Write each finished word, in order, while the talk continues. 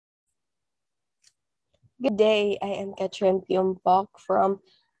Good day, I am Katrin Piompok from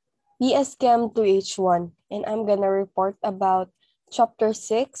BSChem 2H1, and I'm gonna report about Chapter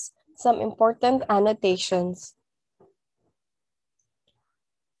 6, some important annotations.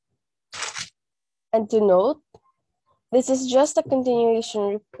 And to note, this is just a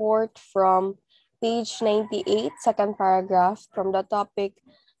continuation report from page 98, second paragraph, from the topic,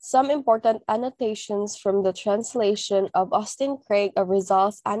 some important annotations from the translation of Austin Craig of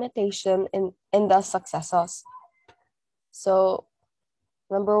Rizal's annotation in the successors. So,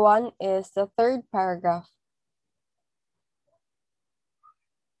 number one is the third paragraph.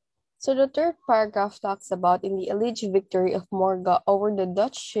 So the third paragraph talks about in the alleged victory of Morga over the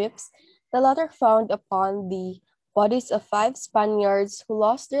Dutch ships, the latter found upon the bodies of 5 Spaniards who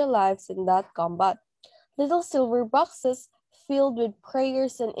lost their lives in that combat. Little silver boxes filled with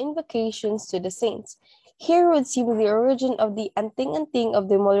prayers and invocations to the saints. Here would seem the origin of the anting-anting of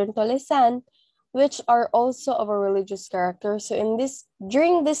the modern Tolesan, which are also of a religious character. So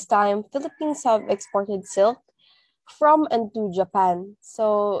during this time, Philippines have exported silk from and to Japan.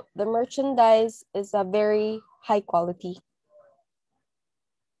 So the merchandise is a very high quality.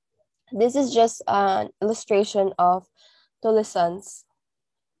 This is just an illustration of Tolisans.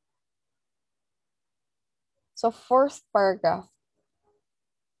 So fourth paragraph.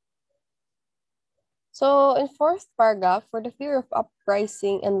 So in fourth paragraph, for the fear of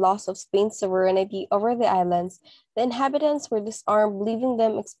uprising and loss of Spain's sovereignty over the islands, the inhabitants were disarmed, leaving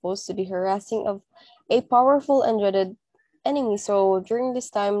them exposed to the harassing of a powerful and dreaded enemy. So during this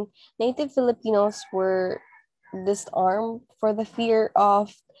time, native Filipinos were disarmed for the fear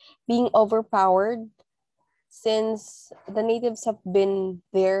of being overpowered, since the natives have been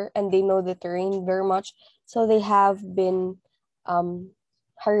there and they know the terrain very much. So they have been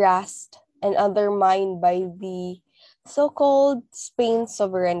harassed and undermined by the so-called Spain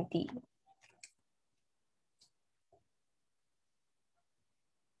sovereignty.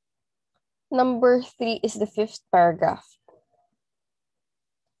 Number 3 is the fifth paragraph.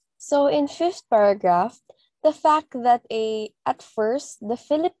 So in fifth paragraph, the fact that at first the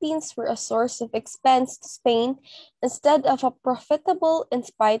Philippines were a source of expense to Spain instead of a profitable, in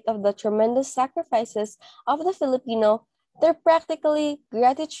spite of the tremendous sacrifices of the Filipino, their practically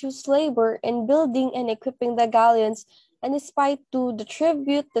gratuitous labor in building and equipping the galleons, and despite to the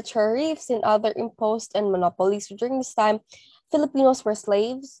tribute, the tariffs, and other imposed and monopolies. During this time, Filipinos were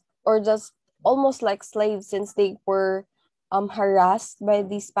slaves, or just almost like slaves, since they were harassed by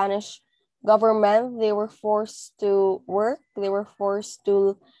the Spanish government. They were forced to work. They were forced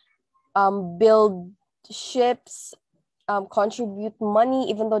to build ships, contribute money,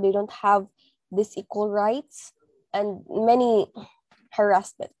 even though they don't have these equal rights, and many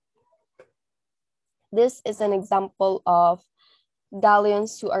harassment. This is an example of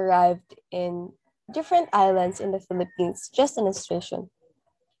galleons who arrived in different islands in the Philippines. Just an illustration.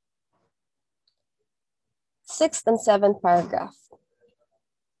 Sixth and seventh paragraph.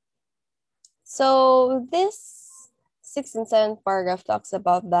 So this sixth and seventh paragraph talks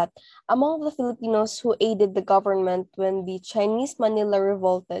about that among the Filipinos who aided the government when the Chinese Manila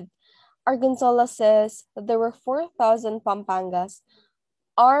revolted, Argensola says that there were 4,000 Pampangas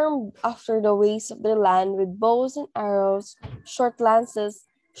armed after the ways of their land with bows and arrows, short lances,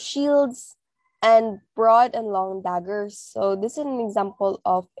 shields, and broad and long daggers. So this is an example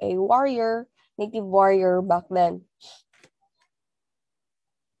of a warrior, native warrior back then.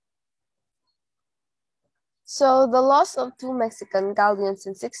 So the loss of 2 Mexican galleons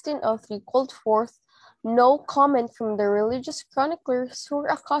in 1603 called forth no comment from the religious chroniclers who were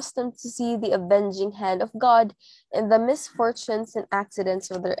accustomed to see the avenging hand of God in the misfortunes and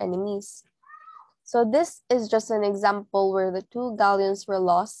accidents of their enemies. So this is just an example where the 2 galleons were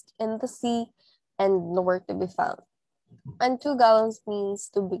lost in the sea and nowhere to be found. And 2 galleons means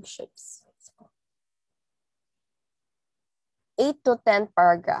 2 big ships. 8 to 10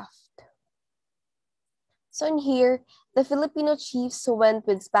 paragraph. So in here, the Filipino chiefs who went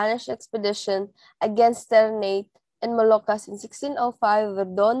with Spanish expedition against Ternate and Moluccas in 1605 were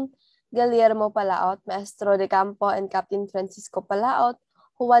Don Guillermo Palaot, Maestro de Campo, and Captain Francisco Palaot,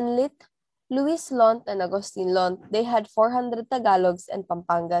 Juan Lit, Luis Lont, and Agustin Lont. They had 400 Tagalogs and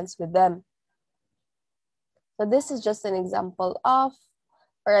Pampangans with them. So this is just an example of,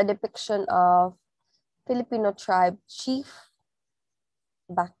 or a depiction of, Filipino tribe chief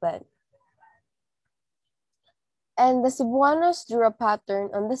back then. And the Cebuanos drew a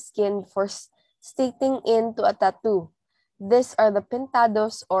pattern on the skin for stating into a tattoo. These are the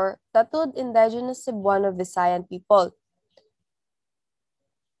pintados, or tattooed indigenous Cebuano Visayan people.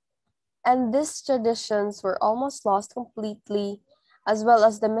 And these traditions were almost lost completely as well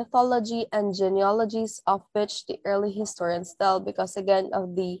as the mythology and genealogies of which the early historians tell, because again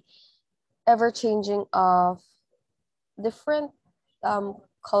of the ever-changing of different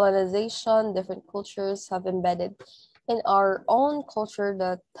colonization, different cultures have embedded in our own culture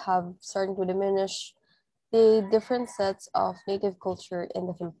that have started to diminish the different sets of native culture in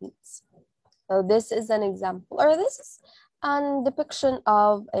the Philippines. So this is an example, or this is an depiction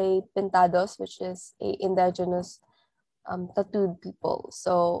of a pintados, which is a indigenous tattooed people.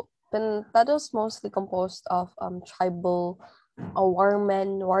 So pintados mostly composed of tribal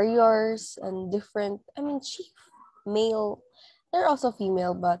warriors, and different, chief, male. They're also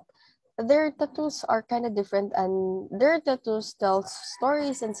female, but their tattoos are kind of different, and their tattoos tell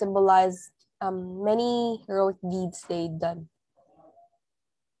stories and symbolize many heroic deeds they done.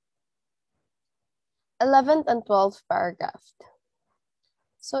 11th and 12th paragraph.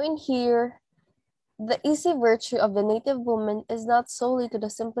 So in here, the easy virtue of the native woman is not solely to the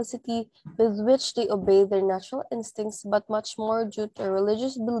simplicity with which they obey their natural instincts, but much more due to a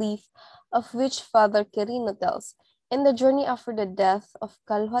religious belief of which Father Quirino tells. In the journey after the death of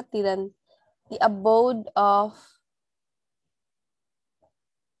Kalhatiran, the abode of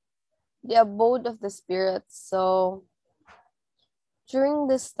the spirits. So during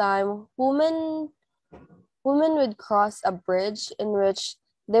this time, women would cross a bridge in which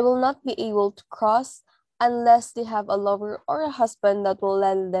they will not be able to cross unless they have a lover or a husband that will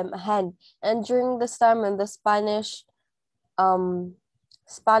lend them a hand. And during this time in the Spanish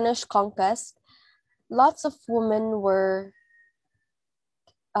conquest, lots of women were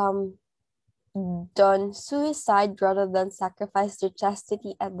done suicide rather than sacrifice their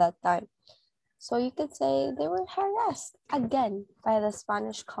chastity at that time. So you could say they were harassed again by the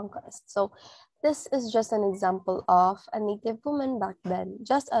Spanish conquest. So this is just an example of a native woman back then,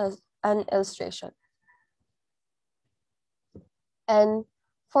 just as an illustration. And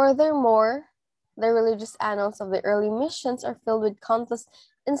furthermore, the religious annals of the early missions are filled with countless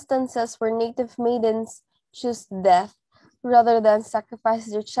instances where native maidens choose death rather than sacrifice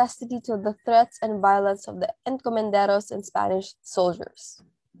their chastity to the threats and violence of the encomenderos and Spanish soldiers.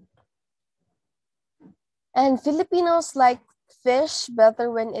 And Filipinos like fish better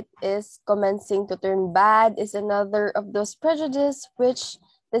when it is commencing to turn bad is another of those prejudices which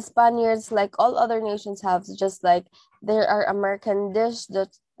the Spaniards, like all other nations, have. Just like there are American dish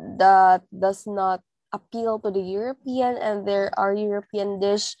that does not appeal to the European, and there are European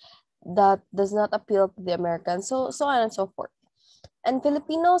dish that does not appeal to the American. So on and so forth. And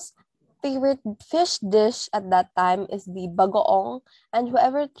Filipinos' favorite fish dish at that time is the bagoong, and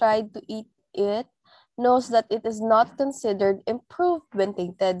whoever tried to eat it knows that it is not considered improved when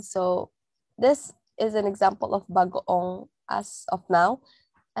tainted. So this is an example of bagoong as of now.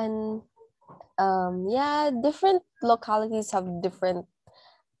 And different localities have different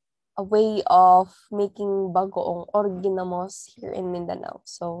a way of making bagoong or ginamos here in Mindanao.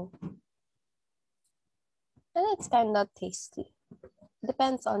 So, and it's kind of tasty.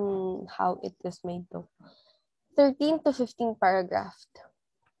 Depends on how it is made though. 13 to 15 paragraph.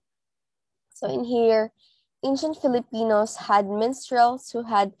 So in here, ancient Filipinos had minstrels who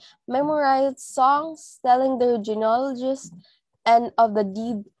had memorized songs telling their genealogies and of the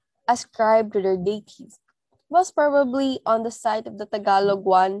deed ascribed to their deities. It was probably on the site of the Tagalog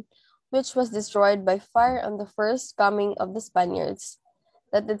one, which was destroyed by fire on the first coming of the Spaniards,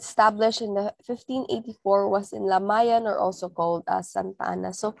 that established in the 1584 was in Lamayan, or also called as Santa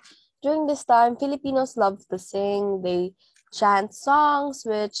Ana. So during this time, Filipinos loved to sing. They chant songs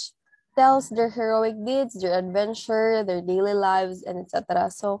which tells their heroic deeds, their adventure, their daily lives, and etc.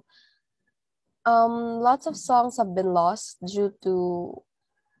 So lots of songs have been lost due to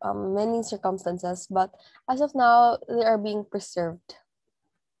many circumstances, but as of now, they are being preserved.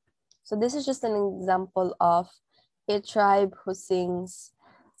 So this is just an example of a tribe who sings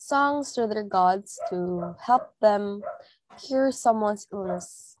songs to their gods to help them cure someone's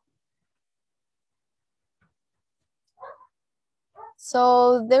illness.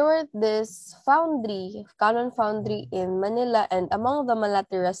 So there were this canon foundry in Manila, and among the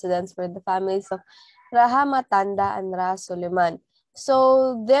Malati residents were the families of Raha Matanda and Raha Suliman.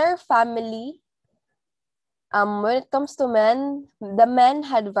 So their family, when it comes to men, the men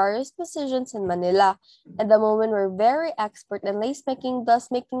had various positions in Manila, and the women were very expert in lace making, thus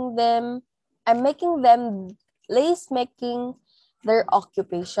making them lace making their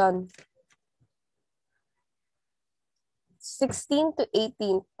occupation. 16 to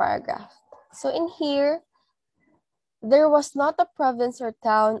 18 paragraph. So in here, there was not a province or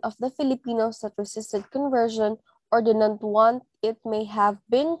town of the Filipinos that resisted conversion or did not want it may have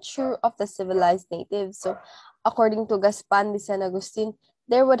been true of the civilized natives. So, according to Gaspan de San Agustin,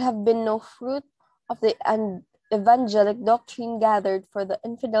 there would have been no fruit of the evangelic doctrine gathered, for the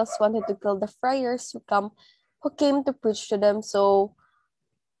infidels wanted to kill the friars who came to preach to them. So,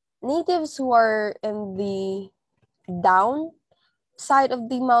 natives who are in the down side of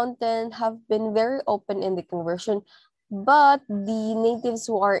the mountain have been very open in the conversion, but the natives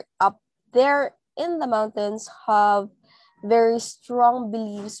who are up there in the mountains have very strong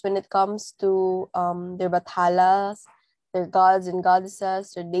beliefs when it comes to their batalas, their gods and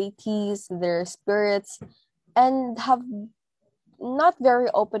goddesses, their deities, their spirits, and have not very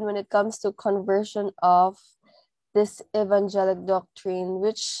open when it comes to conversion of this evangelic doctrine,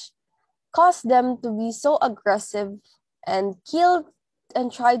 which caused them to be so aggressive and killed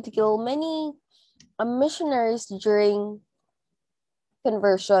and tried to kill many missionaries during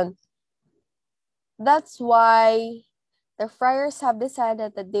conversion. That's why the friars have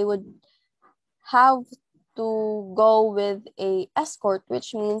decided that they would have to go with a escort,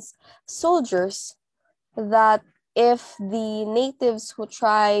 which means soldiers, that if the natives who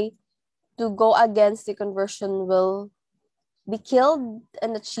try to go against the conversion will be killed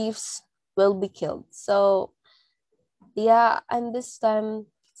and the chiefs will be killed. So yeah, and this time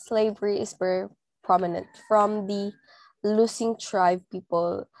slavery is very prominent from the losing tribe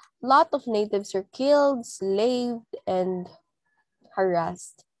people. A lot of natives are killed, slaved, and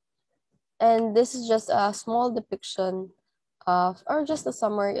harassed. And this is just a small depiction of, or just a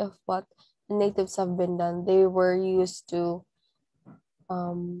summary of what the natives have been done. They were used to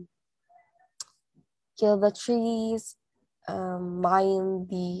um, kill the trees, mine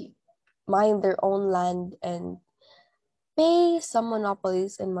their own land, and pay some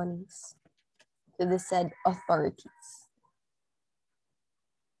monopolies and monies to the said authorities.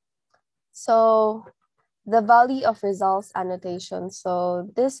 So the Valley of Rizal's annotations.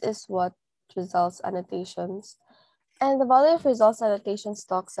 So this is what Rizal's annotations. And the Valley of Rizal's annotations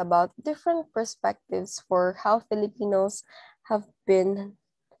talks about different perspectives for how Filipinos have been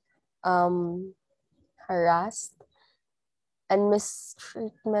harassed and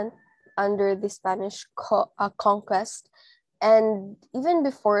mistreatment under the Spanish conquest. And even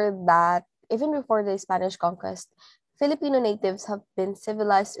before that, even before the Spanish conquest, Filipino natives have been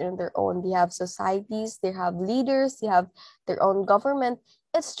civilized in their own. They have societies, they have leaders, they have their own government.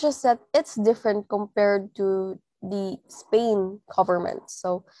 It's just that it's different compared to the Spain government.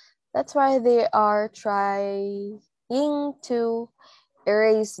 So that's why they are trying to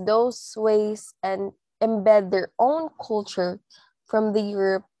erase those ways and embed their own culture from the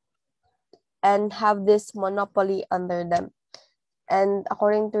Europe and have this monopoly under them. And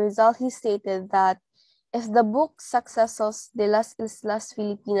according to Rizal, he stated that if the book Sucesos de las Islas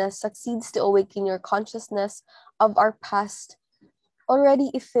Filipinas succeeds to awaken your consciousness of our past, already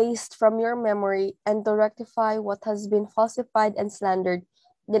effaced from your memory, and to rectify what has been falsified and slandered,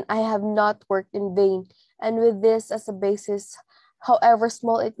 then I have not worked in vain. And with this as a basis, however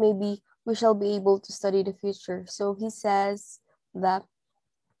small it may be, we shall be able to study the future. So he says that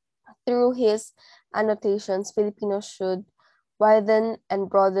through his annotations, Filipinos should widen and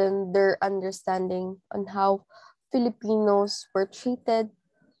broaden their understanding on how Filipinos were treated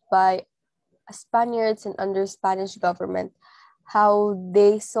by Spaniards and under Spanish government, how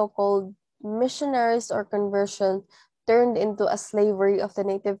they so-called missionaries or conversion turned into a slavery of the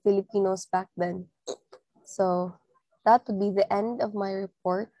native Filipinos back then. So that would be the end of my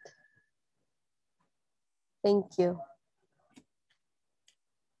report. Thank you.